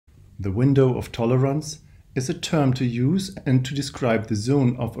The window of tolerance is a term to use and to describe the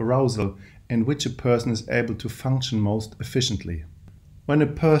zone of arousal in which a person is able to function most efficiently. When a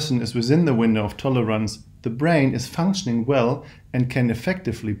person is within the window of tolerance, the brain is functioning well and can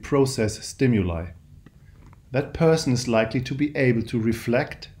effectively process stimuli. That person is likely to be able to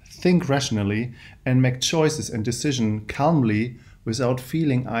reflect, think rationally, and make choices and decisions calmly without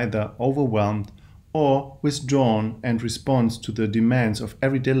feeling either overwhelmed or withdrawn and responds to the demands of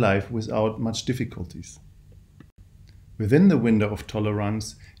everyday life without much difficulties. Within the window of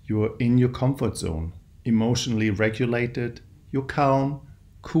tolerance, you are in your comfort zone, emotionally regulated, you're calm,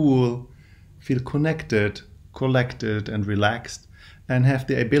 cool, feel connected, collected and relaxed, and have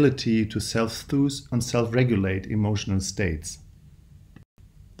the ability to self-soothe and self-regulate emotional states.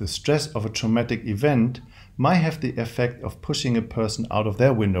 The stress of a traumatic event might have the effect of pushing a person out of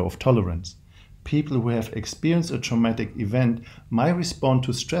their window of tolerance. People who have experienced a traumatic event might respond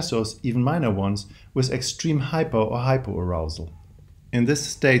to stressors, even minor ones, with extreme hyper or hypoarousal. In this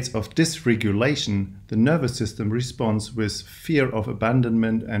state of dysregulation, the nervous system responds with fear of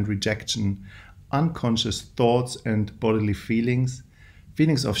abandonment and rejection, unconscious thoughts and bodily feelings,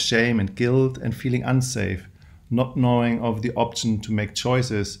 feelings of shame and guilt, and feeling unsafe, not knowing of the option to make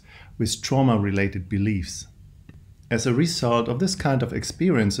choices with trauma-related beliefs. As a result of this kind of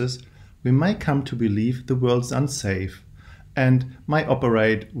experiences, we might come to believe the world is unsafe and might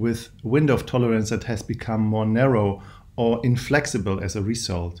operate with a window of tolerance that has become more narrow or inflexible as a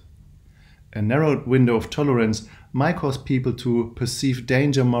result. A narrowed window of tolerance might cause people to perceive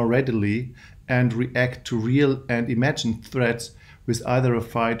danger more readily and react to real and imagined threats with either a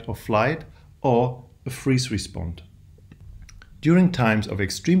fight or flight or a freeze response. During times of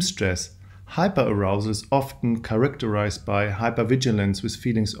extreme stress, hyperarousal is often characterized by hypervigilance with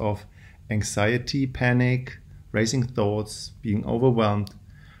feelings of anxiety, panic, racing thoughts, being overwhelmed,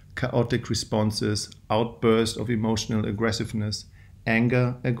 chaotic responses, outbursts of emotional aggressiveness,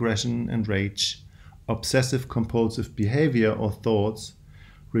 anger, aggression and rage, obsessive-compulsive behavior or thoughts,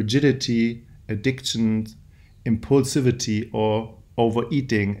 rigidity, addiction, impulsivity or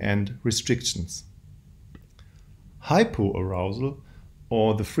overeating and restrictions. Hypoarousal,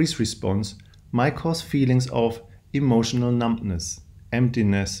 or the freeze response, might cause feelings of emotional numbness,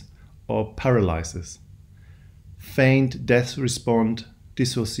 emptiness or paralysis, faint death response,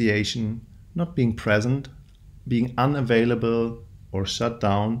 dissociation, not being present, being unavailable or shut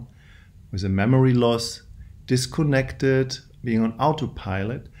down, with a memory loss, disconnected, being on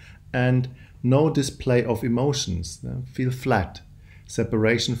autopilot, and no display of emotions, feel flat,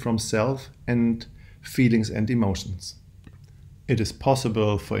 separation from self and feelings and emotions. It is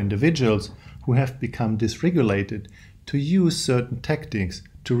possible for individuals who have become dysregulated to use certain tactics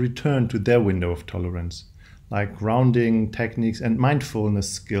to return to their window of tolerance, like grounding techniques and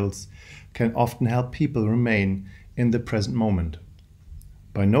mindfulness skills can often help people remain in the present moment.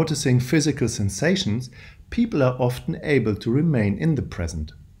 By noticing physical sensations, people are often able to remain in the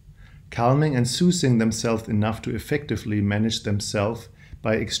present, calming and soothing themselves enough to effectively manage themselves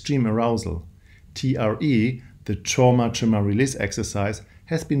by extreme arousal. TRE, the trauma release exercise,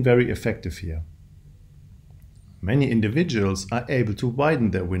 has been very effective here. Many individuals are able to widen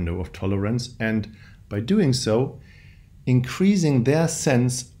their window of tolerance and, by doing so, increasing their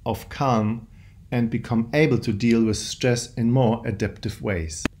sense of calm and become able to deal with stress in more adaptive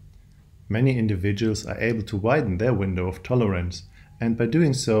ways. Many individuals are able to widen their window of tolerance and, by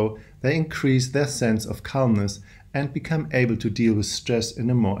doing so, they increase their sense of calmness and become able to deal with stress in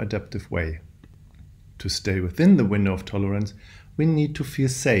a more adaptive way. To stay within the window of tolerance, we need to feel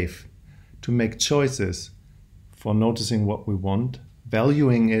safe, to make choices, for noticing what we want,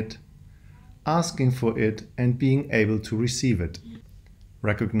 valuing it, asking for it and being able to receive it.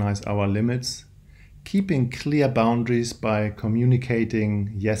 Recognize our limits, keeping clear boundaries by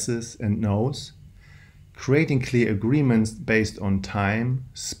communicating yeses and nos, creating clear agreements based on time,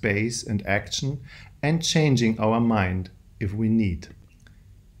 space and action, and changing our mind if we need.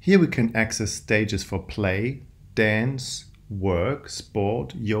 Here we can access stages for play, dance, work,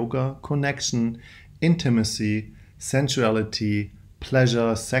 sport, yoga, connection, intimacy, sensuality,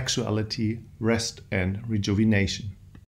 pleasure, sexuality, rest and rejuvenation.